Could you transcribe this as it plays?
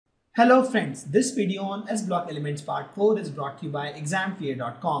Hello friends, this video on S block elements part 4 is brought to you by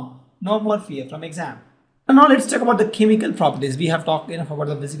examfear.com. No more fear from exam. And now let's talk about the chemical properties. We have talked enough about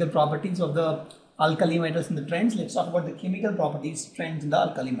the physical properties of the alkali metals and the trends. Let's talk about the chemical properties, trends in the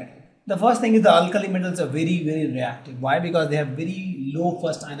alkali metal. The first thing is the alkali metals are very reactive. Why? Because they have very low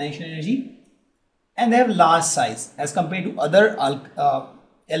first ionization energy and they have large size as compared to other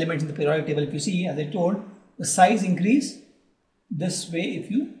elements in the periodic table. If you see, as I told, the size increase this way if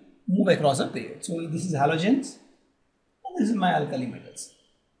you move across a period. So this is halogens and this is my alkali metals,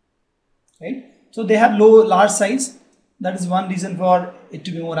 right? So they have large size. That is one reason for it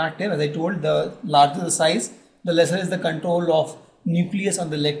to be more active. As I told, the larger the size, the lesser is the control of nucleus on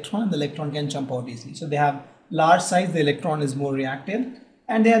the electron, and the electron can jump out easily. So they have large size, the electron is more reactive,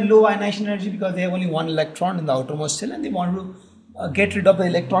 and they have low ionization energy because they have only one electron in the outermost shell and they want to get rid of the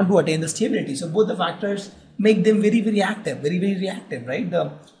electron to attain the stability. So both the factors make them very active, very reactive, right?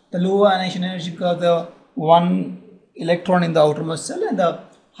 The low ionization energy because the one electron in the outermost shell and the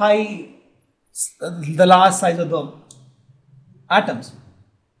large size of the atoms,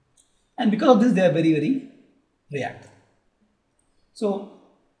 and because of this they are very reactive. So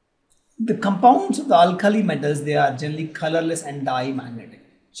the compounds of the alkali metals, they are generally colorless and diamagnetic.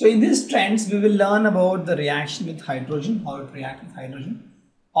 So in these trends we will learn about the reaction with hydrogen, how it reacts with hydrogen,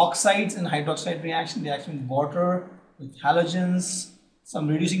 oxides and hydroxide reaction with water, with halogens, some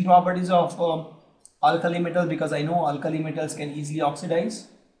reducing properties of alkali metals, because I know alkali metals can easily oxidize,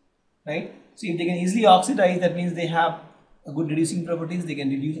 right? So if they can easily oxidize, that means they have a good reducing properties. They can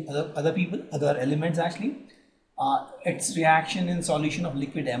reduce other elements actually. Its reaction in solution of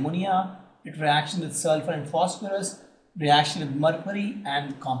liquid ammonia, its reaction with sulfur and phosphorus, reaction with mercury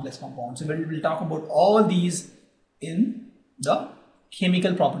and complex compounds. So we'll talk about all these in the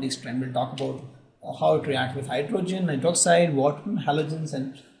chemical properties trend. We'll talk about how it reacts with hydrogen, hydroxide, water, halogens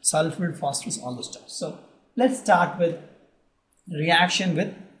and sulfur, phosphorus, all those stuff. So let's start with reaction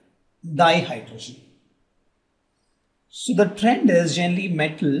with dihydrogen. So the trend is generally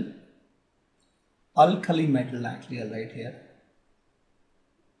metal, alkali metal actually, I'll write here.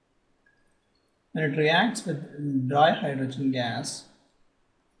 When it reacts with dry hydrogen gas,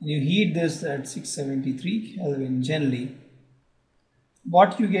 and you heat this at 673 Kelvin generally,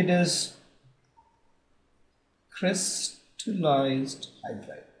 what you get is crystallized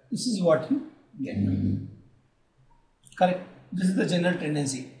hydride. This is what you get. Correct. This is the general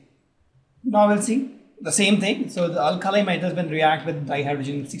tendency. Now we'll see the same thing. So the alkali metals, when react with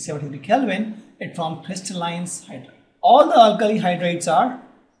dihydrogen 673 Kelvin, it forms crystalline hydride. All the alkali hydrides are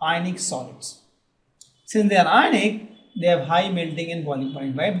ionic solids. Since they are ionic, they have high melting and boiling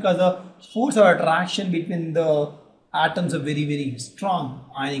point. Why? Because the force of attraction between the atoms are very strong.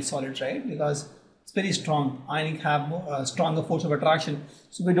 Ionic solids, right? Because it's very strong. Ionic have more, stronger force of attraction.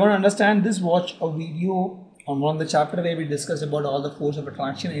 So if we don't understand this, watch a video on one of the chapter where we discussed about all the force of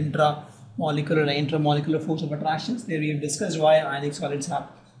attraction, intramolecular and intermolecular force of attractions. There we have discussed why ionic solids have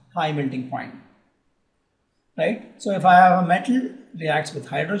high melting point, right? So if I have a metal reacts with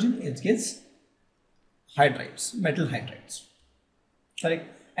hydrogen, it gets hydrides, metal hydrides, correct?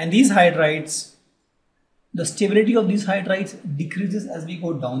 And these hydrides, the stability of these hydrides decreases as we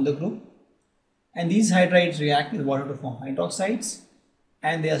go down the group, and these hydrides react with water to form hydroxides,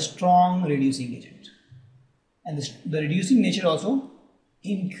 and they are strong reducing agent, and the reducing nature also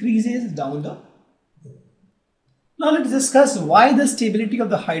increases down the group. Now let's discuss why the stability of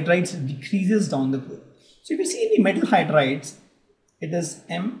the hydrides decreases down the group. So if you see any metal hydrides, it is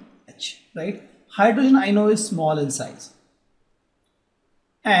MH, right? Hydrogen I know is small in size,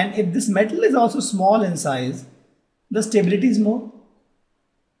 and if this metal is also small in size, the stability is more,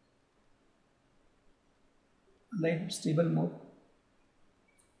 like stable more.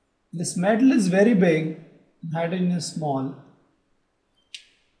 This metal is very big, hydrogen is small.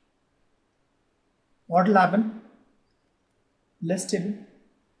 What will happen? Less stable.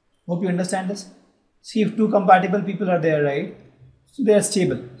 Hope you understand this. See, if two compatible people are there, right? So they are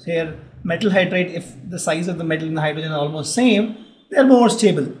stable. So here metal hydride, if the size of the metal and the hydrogen are almost same, they are more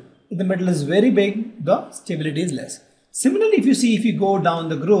stable. If the metal is very big, the stability is less. Similarly, if you go down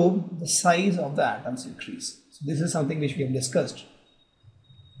the group, the size of the atoms increase. So this is something which we have discussed,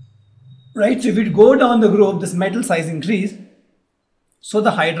 right? So if you go down the group, this metal size increase, so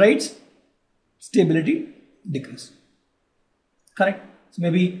the hydrides stability decrease, correct? So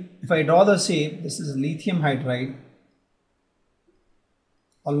maybe if I draw the shape, this is lithium hydride,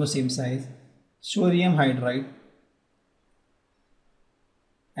 almost same size, sodium hydride,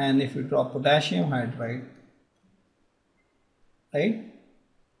 and if you draw potassium hydride, right?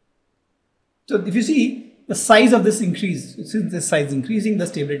 So if you see, the size of this increase. Since this size is increasing, the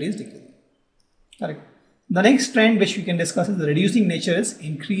stability is decreasing. Correct. The next trend which we can discuss is the reducing nature is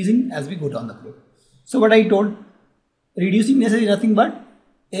increasing as we go down the group. So what I told, reducing nature is nothing but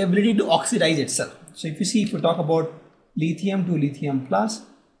ability to oxidize itself. So if you see, if we talk about lithium to lithium plus,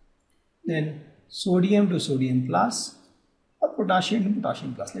 then sodium to sodium plus, or potassium to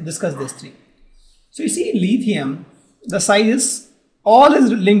potassium plus. Let's discuss these three. So you see, lithium, the size is, all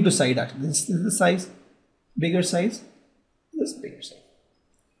is linked to size actually. This is the size, bigger size, this bigger size.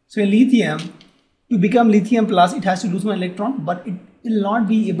 So in lithium, to become lithium plus, it has to lose one electron, but it will not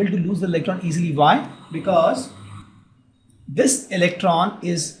be able to lose the electron easily. Why? Because this electron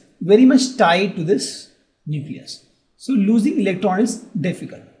is very much tied to this nucleus. So losing electron is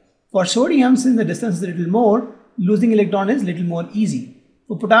difficult. For sodium, since the distance is a little more, losing electron is little more easy.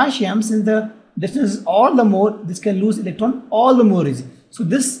 For potassium, since the distance is all the more, this can lose electron all the more easy. So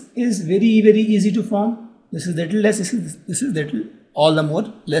this is very easy to form. This is little less, this is little all the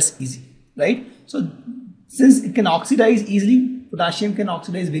more less easy, right? So since it can oxidize easily, potassium can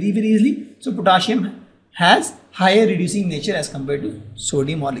oxidize very easily. So potassium has higher reducing nature as compared to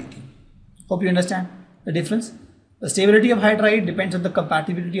sodium or lithium. Hope you understand the difference. The stability of hydride depends on the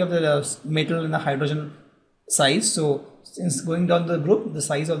compatibility of the metal and the hydrogen size. So since going down the group, the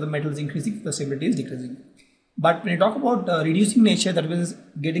size of the metal is increasing, the stability is decreasing. But when you talk about reducing nature, that means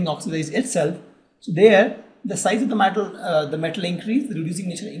getting oxidized itself. So there, the size of the metal increase, the reducing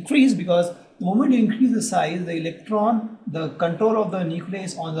nature increase, because the moment you increase the size, the electron, the control of the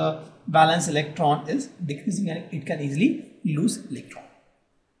nucleus on the valence electron is decreasing and it can easily lose electron.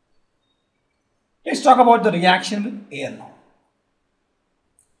 Let's talk about the reaction with air now.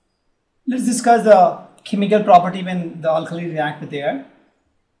 Let's discuss the chemical property when the alkali react with air.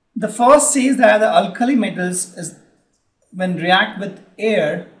 The first says that the alkali metals when react with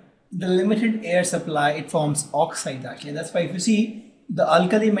air, the limited air supply, it forms oxides actually. That's why if you see the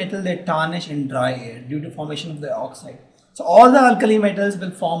alkali metal, they tarnish in dry air due to formation of the oxide. So all the alkali metals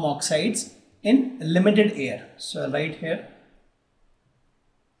will form oxides in limited air. So I'll write here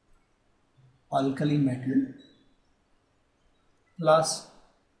alkali metal plus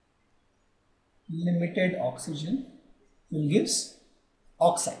limited oxygen will gives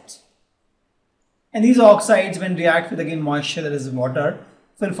oxides. And these oxides when react with again moisture, that is water,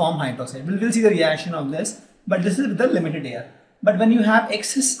 will form hydroxide. We'll see the reaction of this, but this is with the limited air. But when you have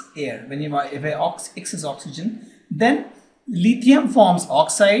excess air, when you have excess oxygen, then lithium forms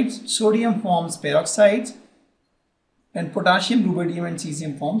oxides, sodium forms peroxides, and potassium, rubidium and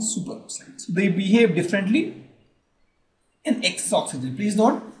cesium forms superoxides. So they behave differently in excess oxygen. Please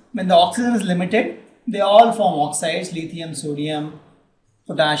note, when the oxygen is limited, they all form oxides, lithium, sodium,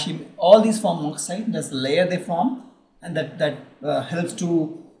 potassium, all these form oxide. That's the layer they form, and that helps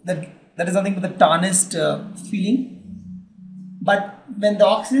to, that is nothing but the tarnished feeling. But when the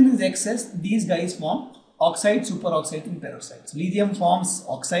oxygen is excess, these guys form oxides, superoxides and peroxides. Lithium forms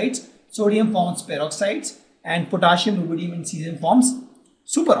oxides, sodium forms peroxides, and potassium, rubidium and cesium forms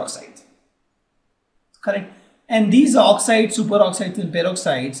superoxides. Correct? And these oxides, superoxides and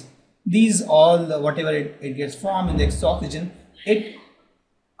peroxides, these all, whatever it gets formed in the excess oxygen, it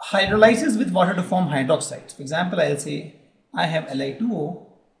hydrolyzes with water to form hydroxides. For example, I'll say I have Li2O.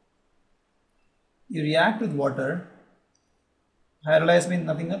 You react with water. Hydrolyze means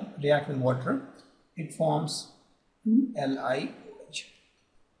nothing but react with water. It forms 2LiOH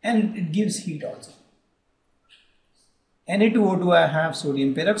and it gives heat also. Na2O2, I have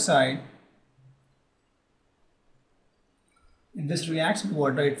sodium peroxide. If this reacts with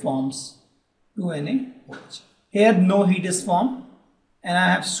water, it forms 2NaOH. Here no heat is formed and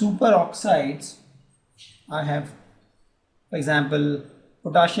I have superoxides. I have, for example,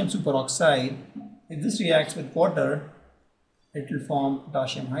 potassium superoxide. If this reacts with water, it will form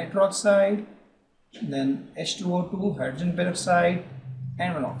potassium hydroxide, then H2O2, hydrogen peroxide,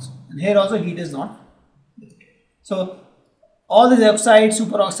 and monoxide. And here also heat is not. So all these oxides,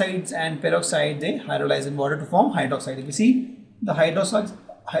 superoxides and peroxide, they hydrolyze in water to form hydroxide. If you see, the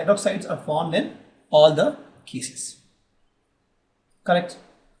hydroxides are formed in all the cases. Correct?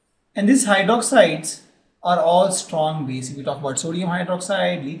 And these hydroxides are all strong base. If we talk about sodium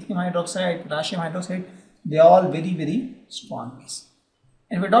hydroxide, lithium hydroxide, potassium hydroxide, they are all very strong base.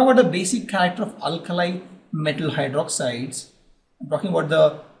 And if we talk about the basic character of alkali metal hydroxides, I'm talking about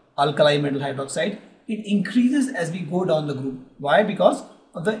the alkali metal hydroxide, it increases as we go down the group. Why? Because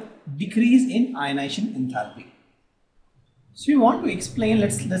of the decrease in ionization enthalpy. So we want to explain,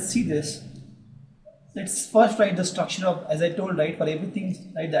 let's see this. Let's first write the structure of, as I told, right, for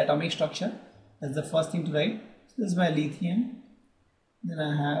everything, write the atomic structure. That's the first thing to write. So this is my lithium. Then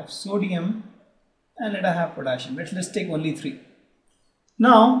I have sodium. and let I have potassium. Let's take only 3.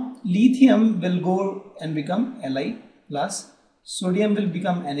 Now lithium will go and become Li plus, sodium will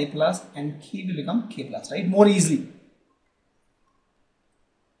become Na plus, and K will become K plus, right? More easily.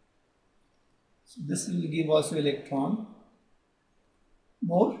 So this will give also electron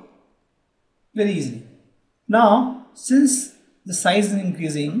more very easily. Now since the size is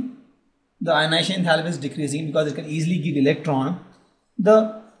increasing, the ionization enthalpy is decreasing because it can easily give electron,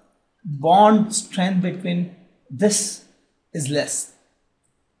 the bond strength between this is less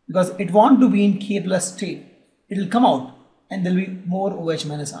because it want to be in K plus state. It will come out and there will be more OH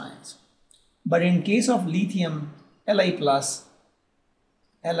minus ions. But in case of lithium, Li plus,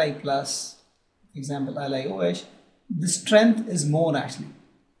 example LiOH, the strength is more actually.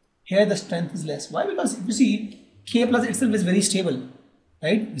 Here the strength is less. Why? Because if you see, K plus itself is very stable,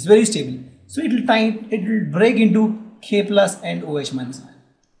 right? It's very stable. So it will break into K plus and OH minus ion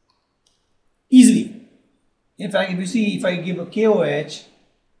easily. In fact, if you see, if I give a KOH,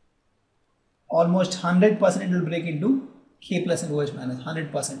 almost 100% it will break into K plus and OH minus,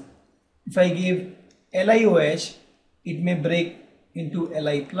 100%. If I give LiOH, it may break into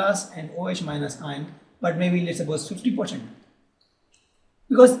Li plus and OH minus ion, but maybe let's suppose 50%.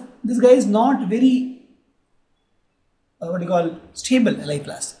 Because this guy is not very stable Li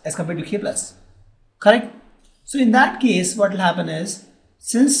plus as compared to K plus, correct? So in that case, what will happen is,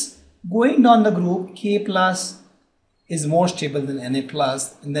 since going down the group, K plus is more stable than Na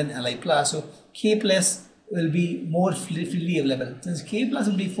plus and then Li plus, so K plus will be more freely available. Since K plus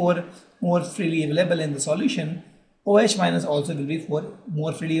will be more freely available in the solution, OH minus also will be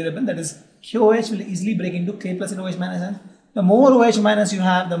more freely available. That is, KOH will easily break into K plus and OH minus. The more OH minus you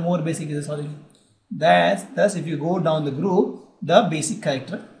have, the more basic is the solution. Thus, if you go down the group, the basic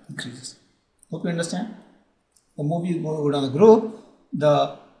character increases. Hope you understand. The more you go down the group,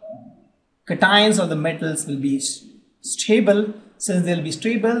 the cations of the metals will be stable. Since they will be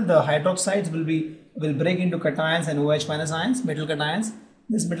stable, the hydroxides will break into cations and OH minus ions, metal cations.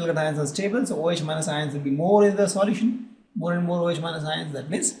 These metal cations are stable, so OH minus ions will be more in the solution. More and more OH minus ions, that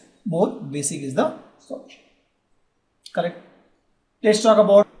means more basic is the solution. Correct? Let's talk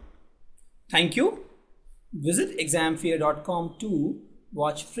about. Thank you. Visit examfear.com to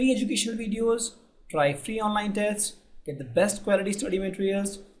watch free educational videos, try free online tests, get the best quality study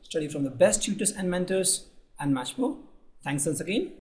materials, study from the best tutors and mentors, and much more. Thanks once again.